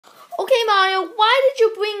Okay, Mario, why did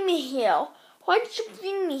you bring me here? Why did you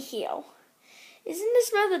bring me here? Isn't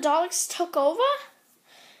this where the Daleks took over?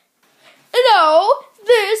 No,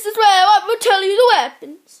 this is where I will tell you the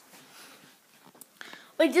weapons.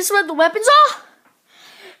 Wait, this is where the weapons are?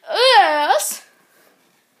 Yes.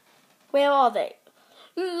 Where are they?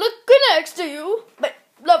 Look next to you. But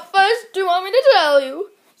first, do you want me to tell you?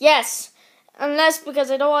 Yes. Unless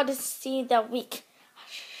because I don't want to see that weak.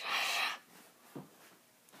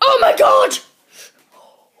 Oh my god!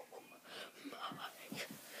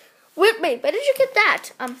 Wait, where did you get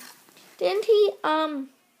that? Didn't he,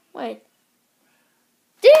 wait.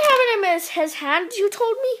 Did he have it in his hand, you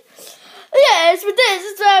told me? Yes, but this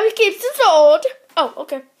is where he keeps his sword. Oh,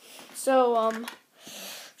 okay. So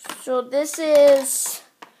this is...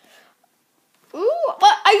 Ooh,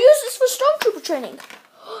 but I use this for stormtrooper training.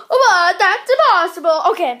 Oh, that's impossible.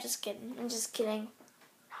 Okay, I'm just kidding.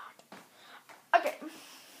 Okay.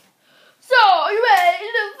 So, are you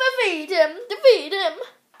ready to defeat him?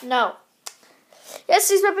 No. Yes,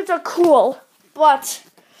 these weapons are cool, but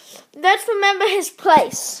let's remember his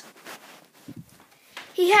place.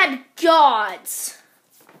 He had guards.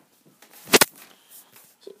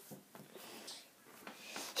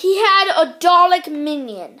 He had a Dalek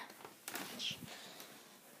minion.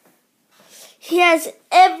 He has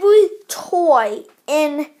every toy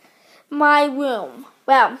in my room.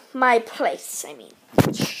 Well, my place, I mean.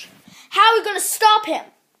 How are we going to stop him?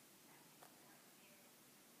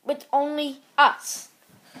 With only us.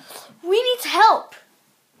 We need help.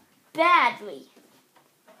 Badly.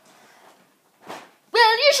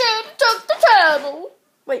 Well, you should have took the turtle.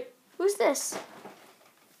 Wait, who's this?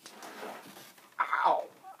 Ow.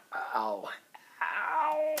 Ow.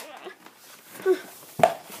 Ow.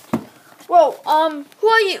 Whoa, who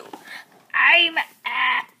are you?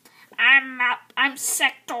 I'm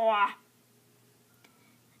Sector.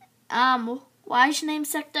 Why is your name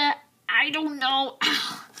Sector? I don't know.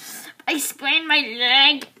 I sprained my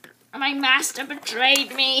leg. My master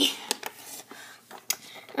betrayed me.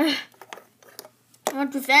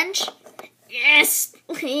 Want revenge? Yes,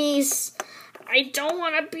 please. I don't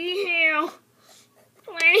want to be here.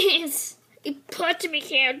 Please. He put me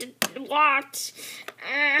here to what?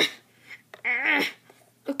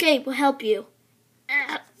 Okay, we'll help you.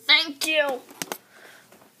 Thank you.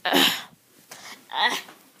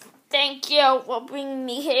 Thank you for bringing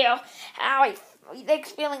me here. My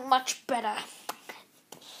leg's feeling much better.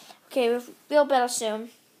 Okay, we'll feel better soon.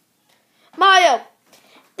 Mario,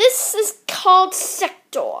 this is called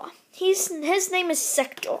Sector. His name is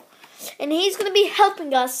Sector. And he's going to be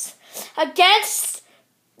helping us against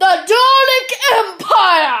the Dalek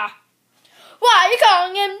Empire. Why are you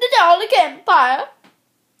calling him the Dalek Empire?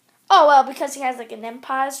 Oh, well, because he has like an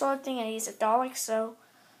empire sort of thing and he's a Dalek, so...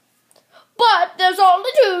 But there's only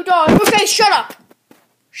two Daleks. Okay, shut up.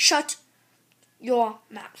 Shut your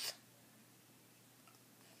mouth.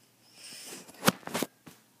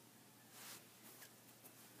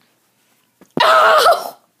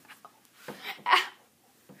 Ow!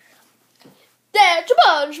 That's your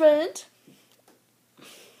punishment.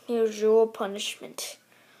 Here's your punishment.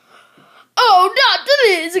 Oh, not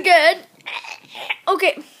this again.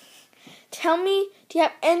 Okay. Tell me, do you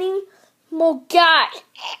have any more guys?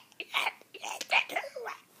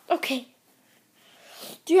 Okay.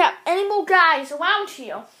 Do you have any more guys around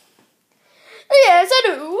here? Yes, I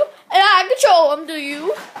do. And I can show them to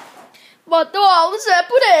you. But they're all in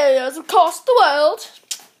separate areas across the world.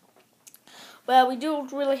 Well, we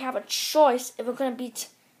don't really have a choice if we're going to beat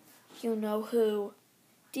you know who.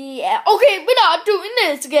 Okay, we're not doing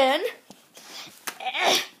this again.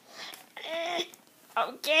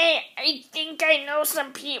 Okay, I think I know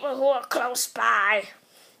some people who are close by.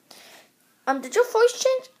 Did your voice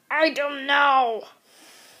change? I don't know.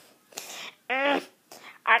 I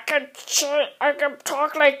can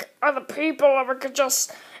talk like other people, or I could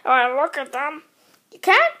just look at them. You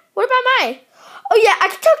can? What about me? Oh yeah, I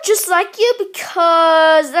can talk just like you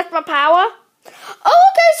because that's my power. Oh,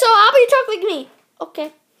 okay, so how about you talk like me?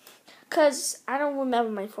 Okay. Because I don't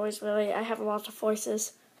remember my voice, really. I have lots of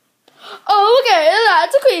voices. Oh, okay,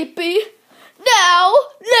 that's creepy. Now,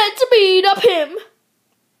 let's beat up him.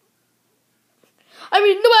 I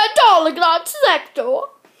mean, the Dalek, not Sector.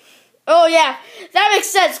 Oh, yeah, that makes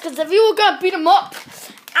sense, because if you were going to beat him up,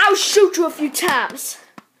 I'll shoot you a few times.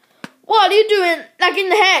 What are you doing? Like in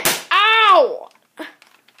the head. Ow!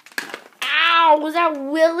 Ow, was that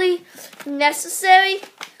really necessary?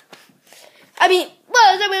 I mean,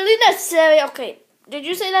 was that really necessary? Okay, did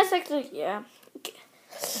you say that's actually? Yeah.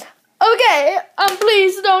 Okay,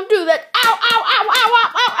 please don't do that. Ow, ow, ow, ow, ow,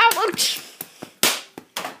 ow, ow, ouch.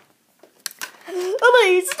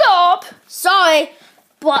 Please stop. Sorry,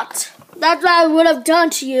 but that's what I would have done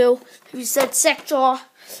to you if you said sector.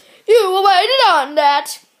 You waited on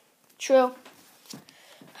that. True.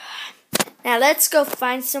 Now let's go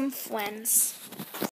find some friends.